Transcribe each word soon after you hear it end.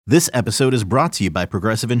This episode is brought to you by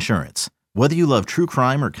Progressive Insurance. Whether you love true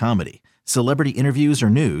crime or comedy, celebrity interviews or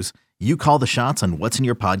news, you call the shots on what's in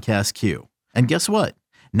your podcast queue. And guess what?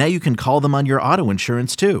 Now you can call them on your auto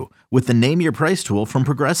insurance too with the Name Your Price tool from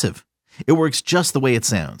Progressive. It works just the way it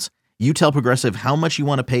sounds. You tell Progressive how much you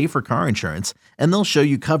want to pay for car insurance, and they'll show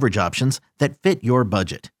you coverage options that fit your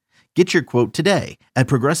budget. Get your quote today at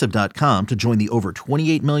Progressive.com to join the over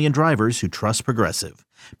 28 million drivers who trust Progressive.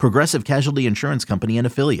 Progressive Casualty Insurance Company and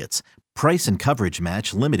Affiliates. Price and coverage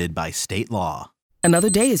match limited by state law. Another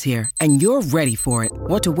day is here, and you're ready for it.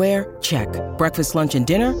 What to wear? Check. Breakfast, lunch, and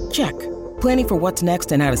dinner? Check. Planning for what's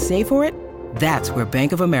next and how to save for it? That's where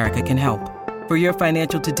Bank of America can help. For your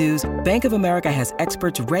financial to-dos, Bank of America has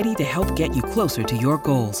experts ready to help get you closer to your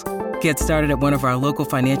goals. Get started at one of our local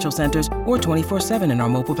financial centers or 24/7 in our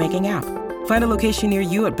mobile banking app. Find a location near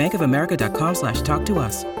you at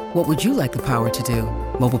bankofamerica.com/talktous. What would you like the power to do?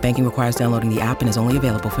 Mobile banking requires downloading the app and is only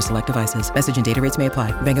available for select devices. Message and data rates may apply.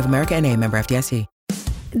 Bank of America N.A., member FDIC.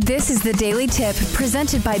 This is the Daily Tip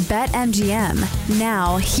presented by BetMGM.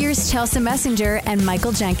 Now, here's Chelsea Messenger and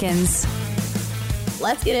Michael Jenkins.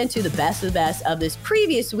 Let's get into the best of the best of this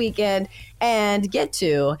previous weekend and get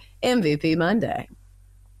to MVP Monday.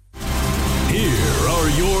 Here are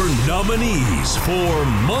your nominees for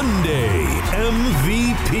Monday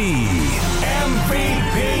MVP.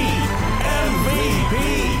 MVP.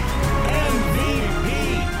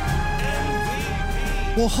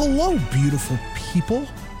 Well, hello, beautiful people.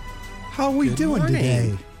 How are we doing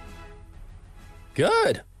today?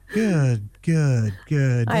 Good. Good.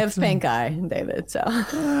 I have pink eye, David, so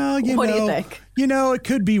Well, what do you think? You know, it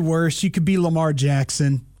could be worse. You could be Lamar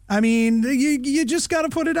Jackson. I mean, you just got to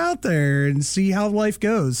put it out there and see how life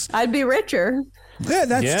goes. I'd be richer. Yeah,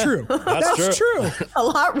 that's true. That's true. A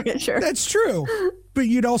lot richer. That's true. But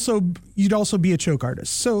you'd also be a choke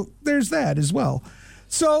artist. So there's that as well.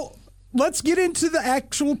 So let's get into the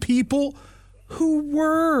actual people who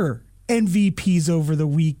were MVPs over the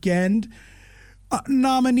weekend.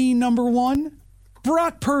 Nominee number 1,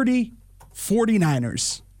 Brock Purdy,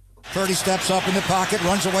 49ers. Purdy steps up in the pocket,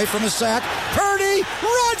 runs away from a sack. Purdy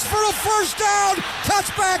runs for a first down,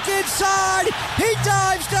 cuts back inside. He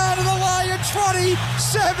dives down to the Lion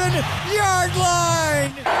 27-yard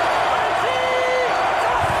line.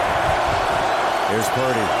 Here's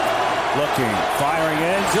Purdy looking, firing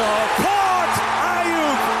end zone. Caught!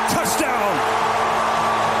 Ayuk! Touchdown!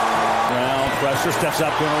 Brown, pressure, steps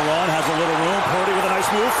up, going to run, has a little room. Purdy with a nice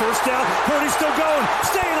move, first down. Purdy's still going,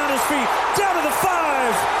 staying on his feet, down to the 5,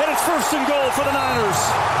 and it's first and goal for the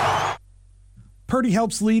Niners. Purdy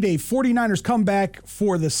helps lead a 49ers comeback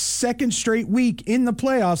for the second straight week in the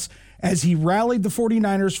playoffs as he rallied the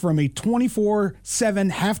 49ers from a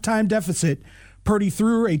 24-7 halftime deficit. Purdy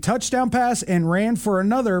threw a touchdown pass and ran for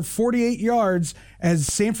another 48 yards as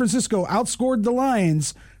San Francisco outscored the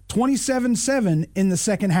Lions 27-7 in the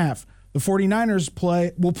second half. The 49ers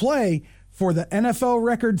will play for the NFL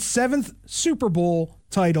record 7th Super Bowl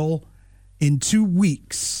title in 2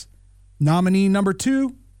 weeks. Nominee number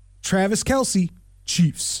 2, Travis Kelce,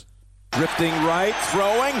 Chiefs. Drifting right,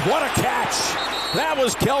 throwing. What a catch! That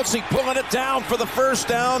was Kelce pulling it down for the first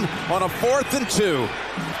down on a 4th and 2.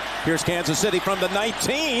 Here's Kansas City from the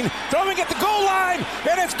 19, throwing at the goal line,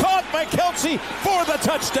 and it's caught by Kelce for the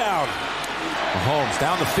touchdown. Mahomes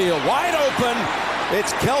down the field, wide open.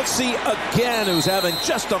 It's Kelce again, who's having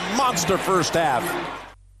just a monster first half.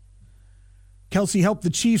 Kelce helped the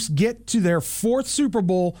Chiefs get to their 4th Super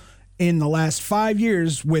Bowl in the last 5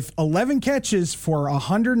 years with 11 catches for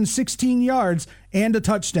 116 yards and a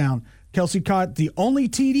touchdown. Kelce caught the only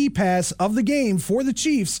TD pass of the game for the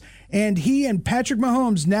Chiefs, and he and Patrick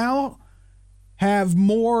Mahomes now have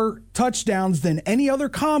more touchdowns than any other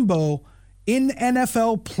combo in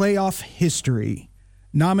NFL playoff history.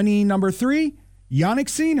 Nominee number 3, Yannick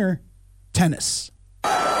Sinner, tennis.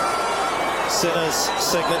 Sinner's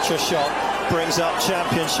signature shot brings up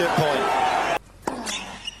championship point.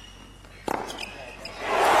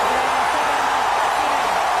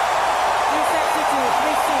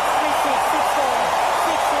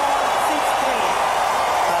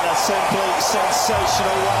 Simply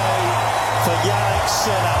sensational way for Yannick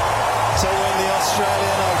Sinner to win the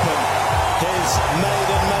Australian Open. His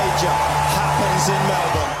maiden major happens in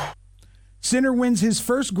Melbourne. Sinner wins his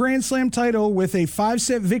first Grand Slam title with a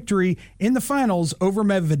 5-set victory in the finals over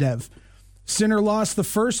Medvedev. Sinner lost the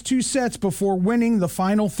first 2 sets before winning the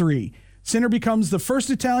final 3. Sinner becomes the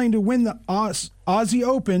first Italian to win the Aussie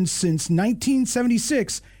Open since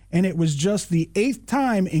 1976, and it was just the 8th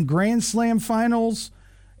time in Grand Slam finals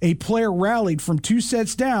a player rallied from 2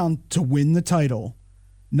 sets down to win the title.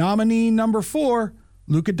 Nominee number 4,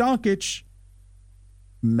 Luka Doncic,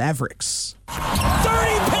 Mavericks. 30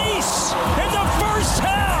 piece in the first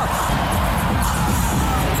half.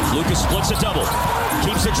 Lucas splits a double.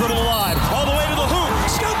 Keeps the dribble alive. All the way to the hoop.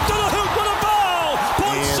 Scoop to the hoop with a foul.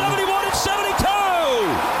 Point 71 and 72.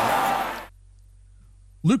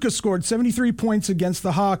 Lucas scored 73 points against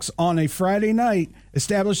the Hawks on a Friday night,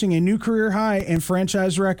 establishing a new career high and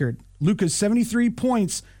franchise record. Lucas' 73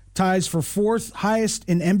 points ties for fourth highest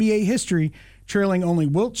in NBA history, trailing only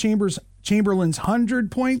Wilt Chamberlain's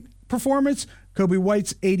 100-point performance, Kobe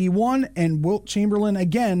White's 81, and Wilt Chamberlain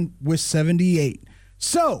again with 78.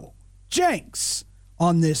 So, Jenks,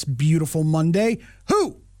 on this beautiful Monday,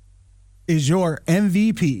 who is your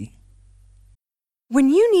MVP? When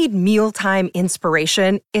you need mealtime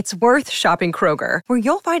inspiration, it's worth shopping Kroger, where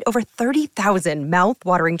you'll find over 30,000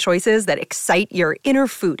 mouth-watering choices that excite your inner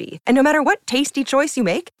foodie. And no matter what tasty choice you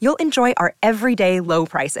make, you'll enjoy our everyday low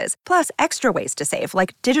prices, plus extra ways to save,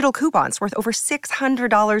 like digital coupons worth over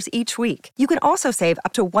 $600 each week. You can also save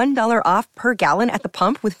up to $1 off per gallon at the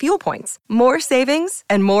pump with fuel points. More savings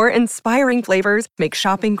and more inspiring flavors make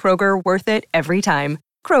shopping Kroger worth it every time.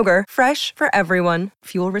 Kroger, fresh for everyone.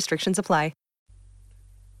 Fuel restrictions apply.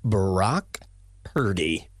 Brock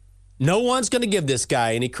Purdy. No one's going to give this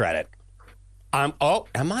guy any credit. Am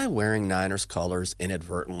I wearing Niners colors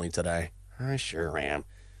inadvertently today? I sure am.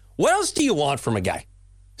 What else do you want from a guy?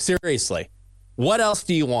 Seriously, what else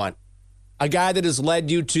do you want? A guy that has led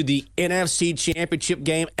you to the NFC Championship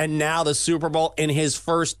game and now the Super Bowl in his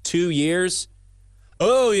first 2 years?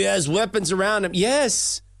 Oh, he has weapons around him.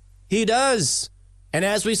 Yes, he does. And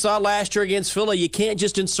as we saw last year against Philly, you can't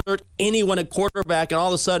just insert anyone at quarterback and all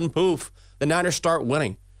of a sudden, poof, the Niners start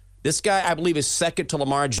winning. This guy, I believe, is second to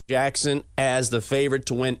Lamar Jackson as the favorite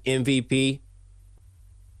to win MVP.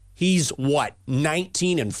 He's,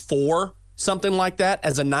 19-4? Something like that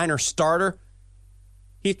as a Niner starter.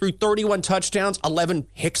 He threw 31 touchdowns, 11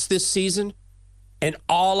 picks this season. And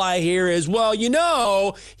all I hear is, he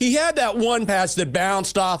had that one pass that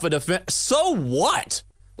bounced off a defense. So what?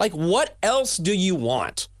 Like, what else do you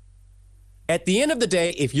want? At the end of the day,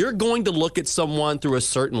 if you're going to look at someone through a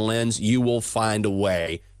certain lens, you will find a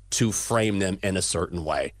way to frame them in a certain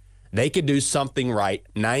way. They could do something right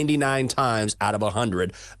 99 times out of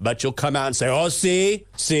 100, but you'll come out and say, oh, see,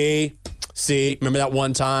 remember that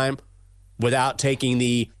one time? Without taking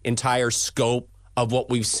the entire scope of what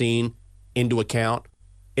we've seen into account.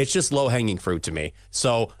 It's just low-hanging fruit to me.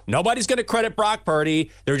 So nobody's going to credit Brock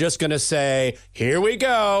Purdy. They're just going to say, here we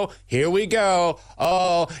go.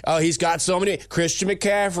 Oh, he's got so many. Christian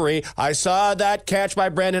McCaffrey. I saw that catch by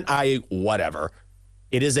Brandon Ayuk. Whatever.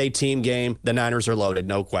 It is a team game. The Niners are loaded,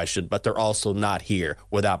 no question, but they're also not here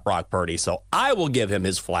without Brock Purdy. So I will give him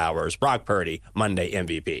his flowers. Brock Purdy, Monday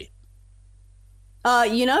MVP.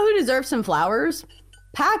 You know who deserves some flowers?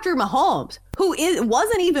 Patrick Mahomes, who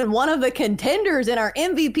wasn't even one of the contenders in our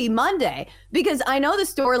MVP Monday, because I know the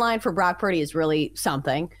storyline for Brock Purdy is really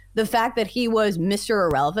something. The fact that he was Mr.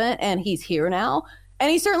 Irrelevant and he's here now,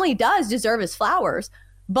 and he certainly does deserve his flowers.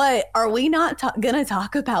 But are we not going to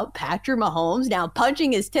talk about Patrick Mahomes now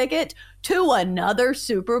punching his ticket to another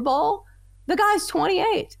Super Bowl? The guy's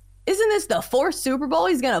 28. Isn't this the fourth Super Bowl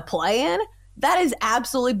he's going to play in? That is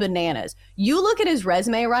absolutely bananas. You look at his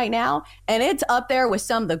resume right now, and it's up there with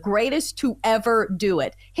some of the greatest to ever do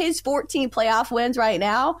it. His 14 playoff wins right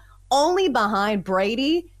now, only behind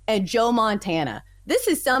Brady and Joe Montana. This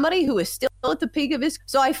is somebody who is still at the peak of his,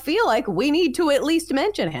 so I feel like we need to at least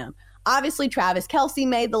mention him. Obviously, Travis Kelce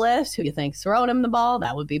made the list. Who do you think's throwing him the ball?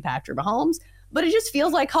 That would be Patrick Mahomes. But it just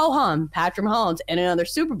feels like, ho-hum, Patrick Mahomes in another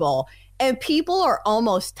Super Bowl. And people are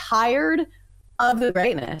almost tired of the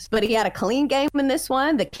greatness, but he had a clean game in this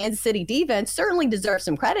one. The Kansas City defense certainly deserves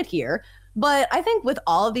some credit here, but I think with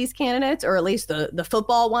all of these candidates, or at least the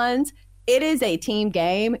football ones, it is a team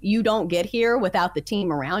game. You don't get here without the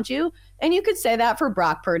team around you, and you could say that for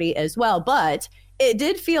Brock Purdy as well, but it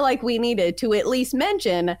did feel like we needed to at least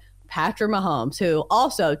mention Patrick Mahomes, who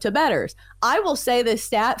also, to bettors, I will say this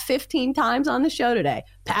stat 15 times on the show today.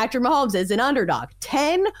 Patrick Mahomes is an underdog,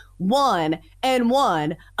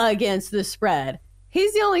 10-1-1 against the spread.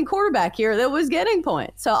 He's the only quarterback here that was getting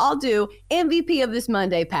points. So I'll do MVP of this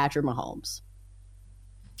Monday, Patrick Mahomes.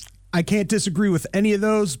 I can't disagree with any of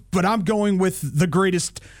those, but I'm going with the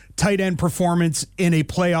greatest tight end performance in a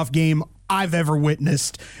playoff game I've ever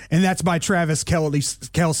witnessed, and that's by Travis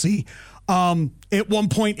Kelce. At one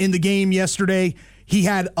point in the game yesterday, he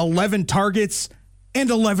had 11 targets and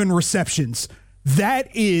 11 receptions.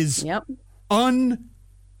 That is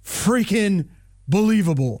unfreaking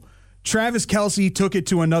believable. Travis Kelce took it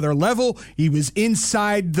to another level. He was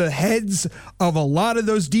inside the heads of a lot of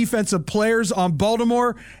those defensive players on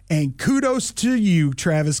Baltimore. And kudos to you,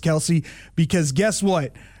 Travis Kelce, because guess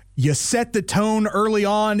what? You set the tone early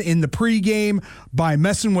on in the pregame by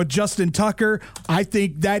messing with Justin Tucker. I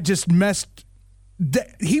think that just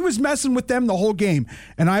he was messing with them the whole game.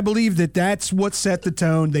 And I believe that that's what set the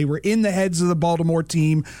tone. They were in the heads of the Baltimore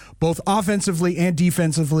team, both offensively and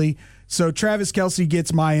defensively. So Travis Kelce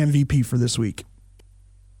gets my MVP for this week.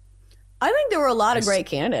 I think there were a lot of great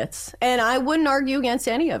candidates, and I wouldn't argue against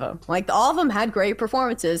any of them. Like, all of them had great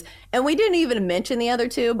performances, and we didn't even mention the other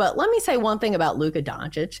two, but let me say one thing about Luka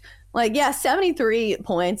Doncic. Like, yeah, 73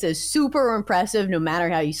 points is super impressive no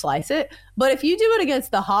matter how you slice it, but if you do it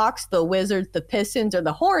against the Hawks, the Wizards, the Pistons, or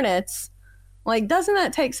the Hornets, like, doesn't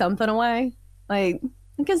that take something away? Like,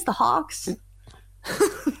 against the Hawks?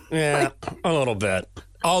 Yeah, a little bit.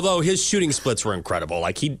 Although his shooting splits were incredible.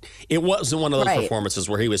 Like, it wasn't one of those performances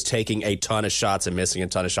where he was taking a ton of shots and missing a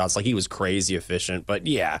ton of shots. Like, he was crazy efficient. But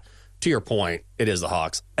yeah, to your point, it is the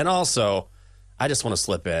Hawks. And also, I just want to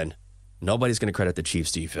slip in. Nobody's going to credit the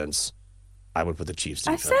Chiefs defense. I would put the Chiefs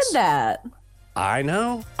defense. I said that. I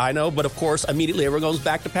know. But of course, immediately everyone goes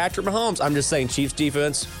back to Patrick Mahomes. I'm just saying Chiefs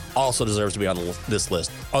defense also deserves to be on this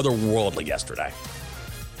list. Otherworldly yesterday.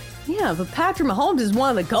 Yeah, but Patrick Mahomes is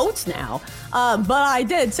one of the GOATs now. But I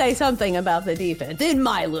did say something about the defense in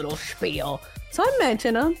my little spiel. So I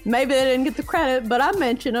mentioned them. Maybe they didn't get the credit, but I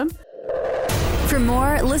mentioned them. For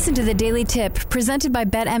more, listen to the Daily Tip presented by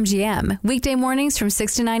BetMGM. Weekday mornings from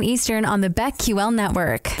 6 to 9 Eastern on the BetQL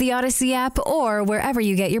network, the Odyssey app, or wherever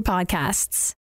you get your podcasts.